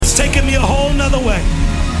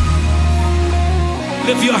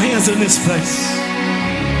Lift your hands in this place.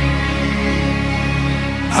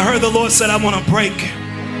 I heard the Lord said, I want to break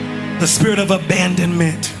the spirit of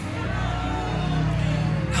abandonment.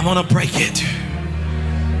 I want to break it.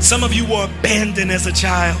 Some of you were abandoned as a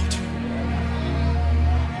child.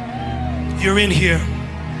 You're in here.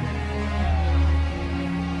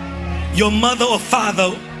 Your mother or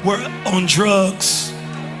father were on drugs.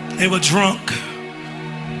 They were drunk.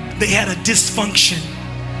 They had a dysfunction.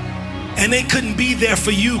 And they couldn't be there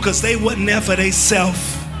for you because they wasn't there for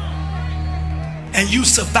themselves. And you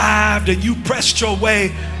survived and you pressed your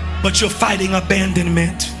way, but you're fighting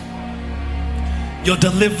abandonment. Your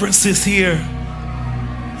deliverance is here.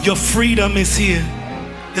 Your freedom is here.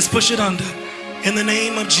 Let's push it under. In the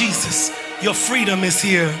name of Jesus, your freedom is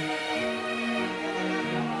here.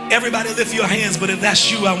 Everybody lift your hands, but if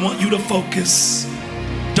that's you, I want you to focus.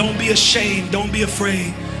 Don't be ashamed. Don't be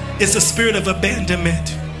afraid. It's a spirit of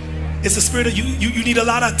abandonment. It's a spirit of you need a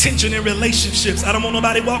lot of attention in relationships. I don't want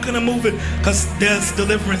nobody walking and moving because there's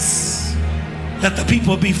deliverance. Let the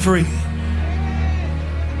people be free.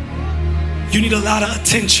 You need a lot of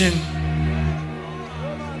attention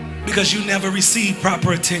because you never received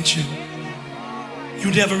proper attention. You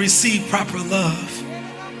never received proper love.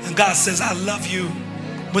 And God says, I love you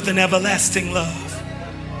with an everlasting love.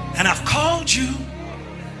 And I've called you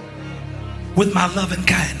with my love and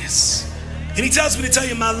kindness. And he tells me to tell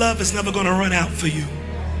you my love is never going to run out for you.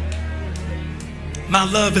 My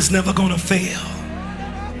love is never going to fail.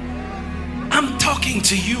 I'm talking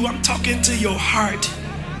to you. I'm talking to your heart.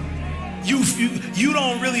 You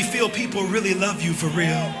don't really feel people really love you for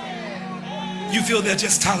real. You feel they're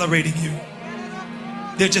just tolerating you.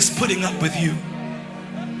 They're just putting up with you.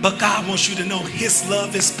 But God wants you to know his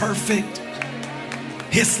love is perfect.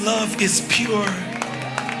 His love is pure.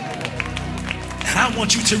 And I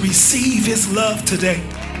want you to receive his love today.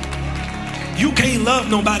 You can't love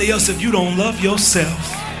nobody else if you don't love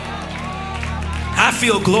yourself. I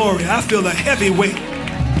feel glory. I feel a heavy weight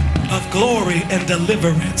of glory and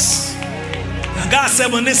deliverance. Now God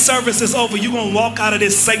said when this service is over, you're going to walk out of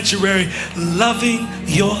this sanctuary loving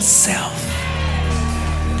yourself.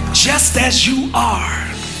 Just as you are.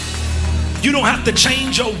 You don't have to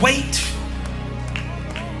change your weight.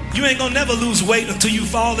 You ain't gonna never lose weight until you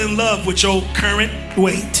fall in love with your current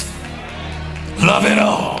weight. Love it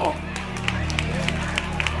all.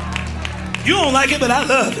 You don't like it, but I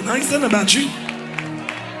love it. I ain't saying about you.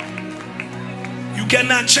 You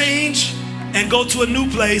cannot change and go to a new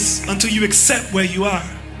place until you accept where you are.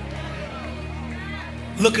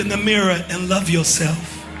 Look in the mirror and love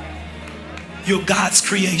yourself. You're God's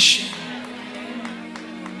creation.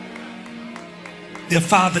 Their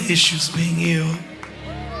father issues being healed.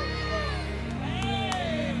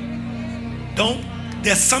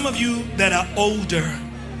 There's some of you that are older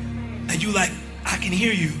and you like, I can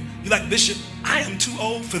hear you. You're like, Bishop, I am too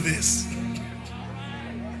old for this.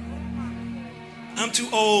 I'm too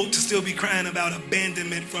old to still be crying about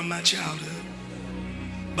abandonment from my childhood.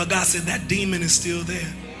 But God said that demon is still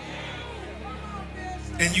there.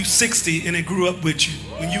 And you 60 and it grew up with you.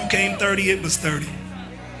 When you came 30, it was 30.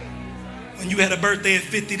 When you had a birthday at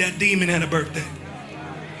 50, that demon had a birthday.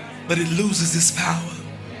 But it loses its power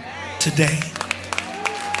today.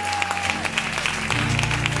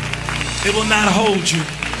 It will not hold you.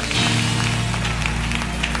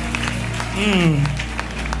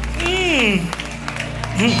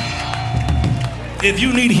 If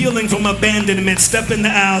you need healing from abandonment, step in the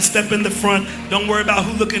aisle, step in the front. Don't worry about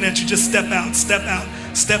who looking at you. Just step out, step out,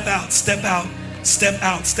 step out, step out, step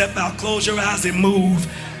out, step out. Close your eyes and move.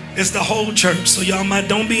 It's the whole church. So y'all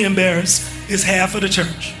don't be embarrassed. It's half of the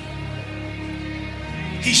church.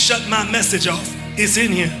 He shut my message off. It's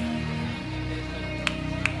in here.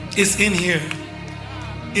 It's in here.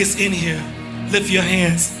 It's in here. Lift your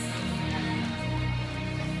hands.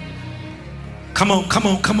 Come on, come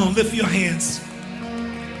on, come on. Lift your hands.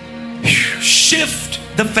 Shift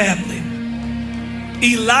the family.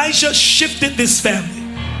 Elijah shifted this family.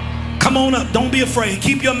 Come on up. Don't be afraid.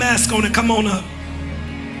 Keep your mask on and come on up.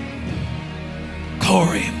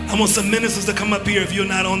 Glory. I want some ministers to come up here. If you're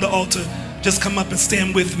not on the altar, just come up and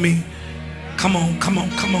stand with me. Come on, come on,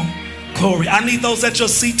 come on. Glory. I need those at your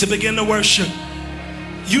seat to begin to worship.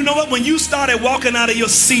 You know what? When you started walking out of your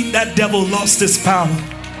seat, that devil lost his power.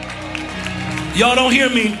 Y'all don't hear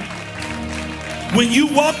me. When you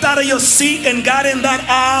walked out of your seat and got in that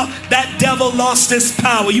aisle, that devil lost his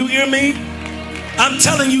power. You hear me? I'm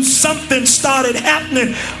telling you, something started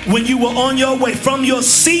happening when you were on your way from your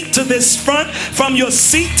seat to this front, from your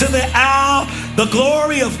seat to the aisle. The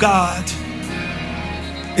glory of God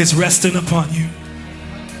is resting upon you.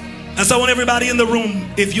 And so I want everybody in the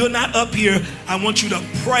room, if you're not up here, I want you to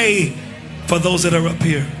pray for those that are up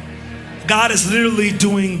here. God is literally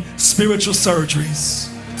doing spiritual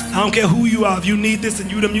surgeries. I don't care who you are. If you need this and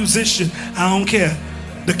you're the musician, I don't care.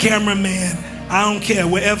 The cameraman, I don't care.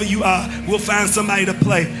 Wherever you are, we'll find somebody to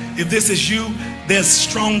play. If this is you, there's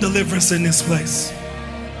strong deliverance in this place.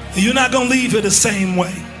 You're not going to leave here the same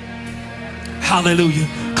way. Hallelujah.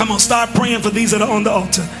 Come on, start praying for these that are on the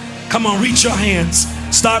altar. Come on, reach your hands.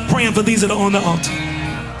 Start praying for these that are on the altar.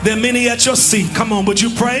 There are many at your seat. Come on, would you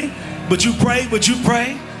pray? Would you pray? Would you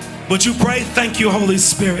pray? Would you pray? Thank you, Holy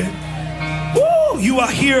Spirit. Woo! You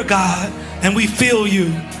are here, God, and we feel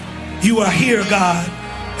you. You are here, God,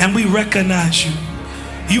 and we recognize you.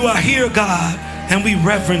 You are here, God, and we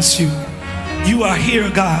reverence you. You are here,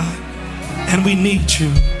 God, and we need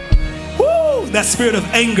you. Woo! That spirit of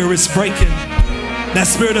anger is breaking. That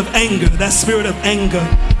spirit of anger, that spirit of anger,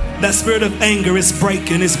 that spirit of anger is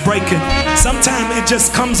breaking, it's breaking. Sometimes it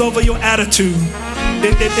just comes over your attitude.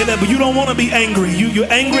 But you don't want to be angry. You're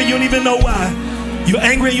angry, you don't even know why. You're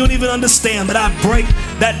angry, you don't even understand. But I break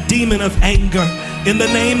that demon of anger in the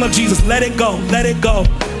name of Jesus. Let it go, let it go.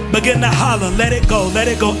 Begin to holler, let it go, let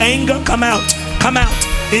it go. Anger, come out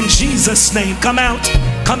in Jesus' name. Come out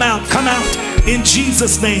in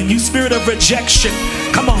Jesus' name. You spirit of rejection,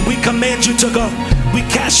 come on, we command you to go. We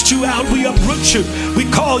cast you out, we uproot you, we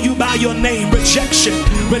call you by your name. Rejection,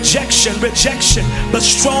 rejection, rejection. The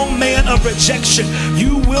strong man of rejection.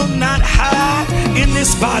 You will not hide in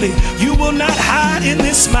this body. You will not hide in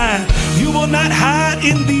this mind. You will not hide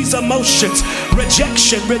in these emotions.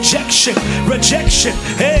 Rejection, rejection, rejection.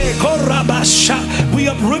 Hey, korabasha. We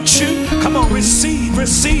uproot you. Come on, receive,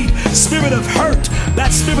 receive. Spirit of hurt.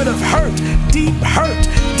 That spirit of hurt. Deep hurt,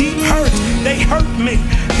 deep hurt. They hurt me.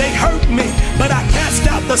 They hurt me. But I cast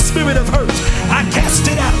out the spirit of hurt. I cast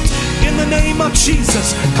it out in the name of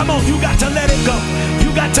Jesus. Come on, you got to let it go.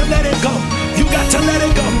 You got to let it go. You got to let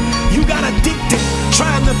it go. You got addicted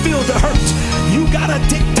trying to feel the hurt. You got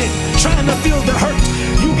addicted trying to feel the hurt.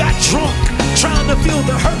 You got drunk trying to feel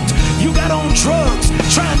the hurt. You got on drugs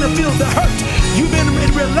trying to feel the hurt. You've been in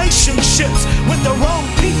relationships with the wrong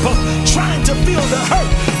people trying to feel the hurt.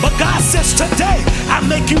 But God says today, I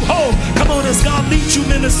make you whole. Come on, as God leads you,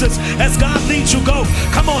 ministers, as God leads you, go.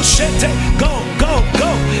 Come on, Shete, go, go, go.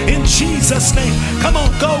 In Jesus' name. Come on,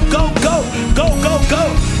 go, go, go, go, go, go.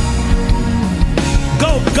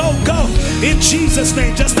 Go, go, go. In Jesus'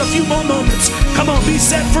 name. Just a few more moments. Come on, be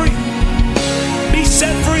set free. Be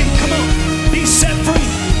set free. Come on, be set free.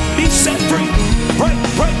 Be set free. Break,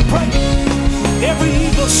 break, break. Every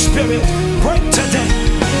evil spirit, break today.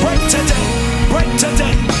 Break today. Break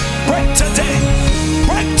today. Break today.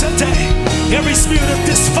 Break today. Every spirit of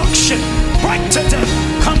dysfunction, break today.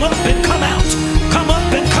 Come up and come out. Come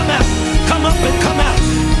up and come out. Come up and come out.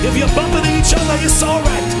 If you're bumping each other, it's all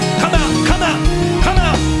right. Come out, come out, come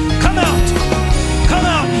out, come out. Come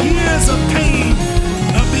out. Years of pain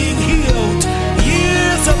of being healed.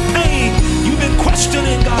 Years of pain. You've been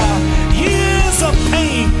questioning God. Years of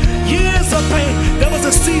pain. Years of pain. There was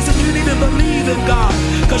a season you didn't even believe in God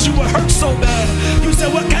because you were hurt so bad. You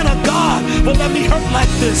said, what kind of God will let me hurt like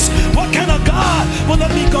this? What kind of God will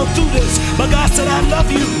let me go through this? But God said, I love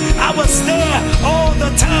you. I was there all the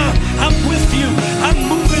time. I'm with you. I'm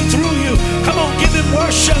moving through you. Come on, give him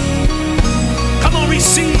worship. Come on,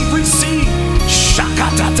 receive, receive.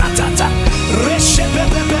 Shakatatata.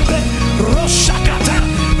 Reshepepepepe. Roshakata.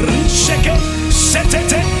 Risheke.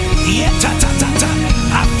 Setete. Yetatata.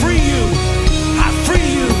 I free you. I free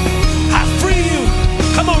you. I free you.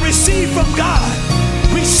 Come on, receive from God.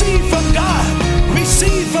 Receive from God.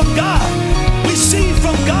 Receive from God. Receive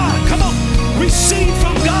from God. Come on. Receive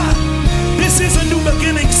from God. This is a new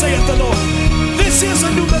beginning, saith the Lord. This is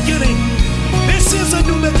a new beginning. This is a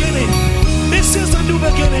new beginning. This is a new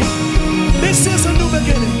beginning. This is a new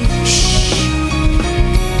beginning. Shh.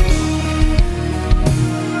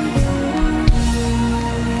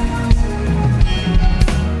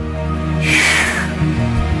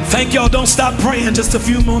 Thank y'all. Don't stop praying. Just a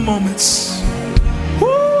few more moments.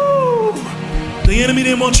 Woo! The enemy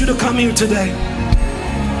didn't want you to come here today.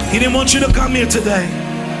 He didn't want you to come here today.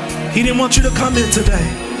 He didn't want you to come here today.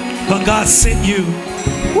 But God sent you.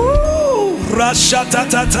 Woo!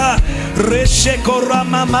 Rashatatata.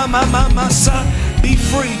 Reshekoramamamamasa. Be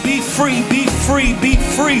free, be free, be free, be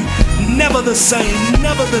free. Never the same,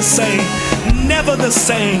 never the same, never the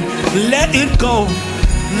same. Let it go.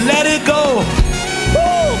 Let it go.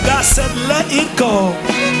 Woo! God said, let it go.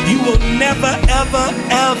 You will never, ever,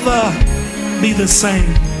 ever be the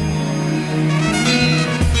same.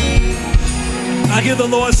 I hear the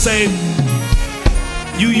Lord say,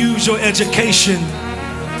 you use your education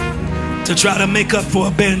to try to make up for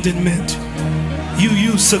abandonment. You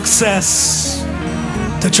use success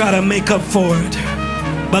to try to make up for it.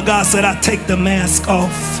 But God said, I take the mask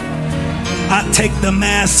off. I take the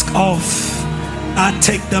mask off. I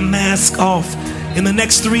take the mask off. In the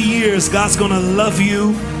next 3 years, God's gonna love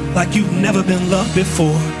you like you've never been loved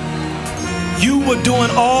before. You were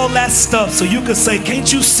doing all that stuff so you could say,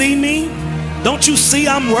 can't you see me? Don't you see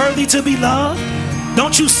I'm worthy to be loved?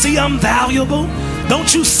 Don't you see I'm valuable?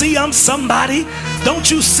 Don't you see I'm somebody?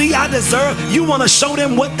 Don't you see I deserve? You want to show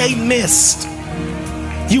them what they missed.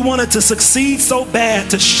 You wanted to succeed so bad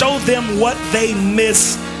to show them what they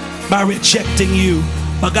missed by rejecting you.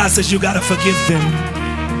 But God says you got to forgive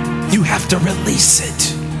them. You have to release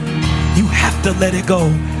it. You have to let it go.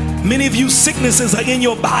 Many of you sicknesses are in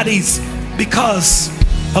your bodies because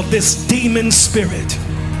of this demon spirit.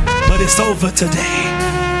 But it's over today.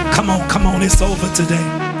 Come on, it's over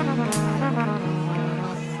today.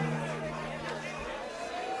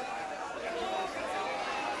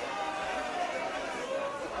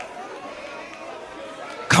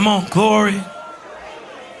 Come on, glory.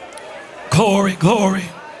 Glory, glory.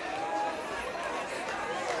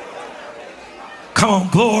 Come on,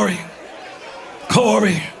 glory.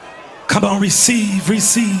 Glory. Come on, receive,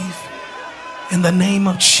 receive. In the name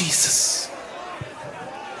of Jesus.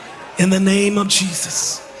 In the name of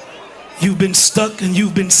Jesus. You've been stuck and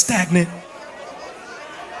you've been stagnant.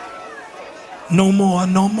 No more,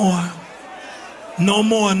 no more. No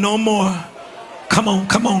more, no more. Come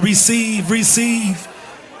on, receive, receive.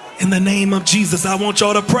 In the name of Jesus, I want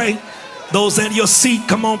y'all to pray. Those at your seat,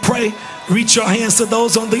 come on, pray. Reach your hands to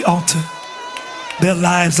those on the altar. Their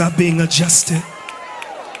lives are being adjusted.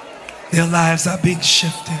 Their lives are being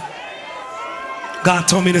shifted. God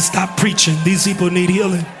told me to stop preaching. These people need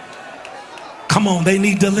healing. Come on, they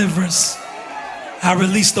need deliverance. I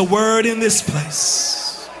release the word in this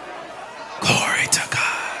place. Glory to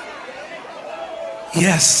God.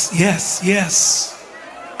 Yes, yes, yes.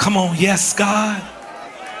 Come on, yes, God.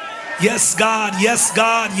 Yes, God, yes,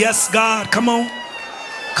 God, yes, God. Come on.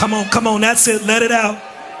 Come on, come on. That's it. Let it out.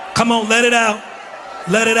 Come on, let it out.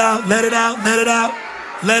 Let it out, let it out, let it out,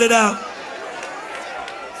 let it out.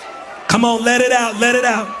 Come on, let it out, let it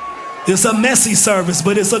out. It's a messy service,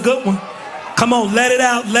 but it's a good one. Come on, let it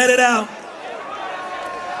out, let it out.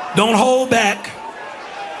 Don't hold back.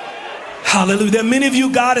 Hallelujah. There are many of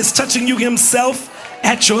you, God is touching you himself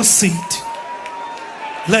at your seat.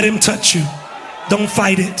 Let him touch you. Don't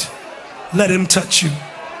fight it. Let him touch you.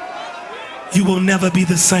 You will never be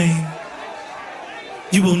the same.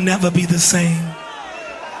 You will never be the same.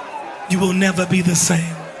 You will never be the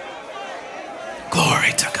same.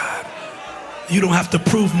 Glory to God. You don't have to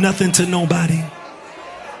prove nothing to nobody.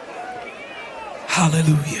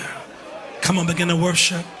 Hallelujah. Come on, begin to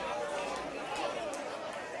worship.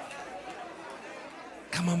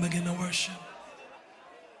 Come on, begin to worship.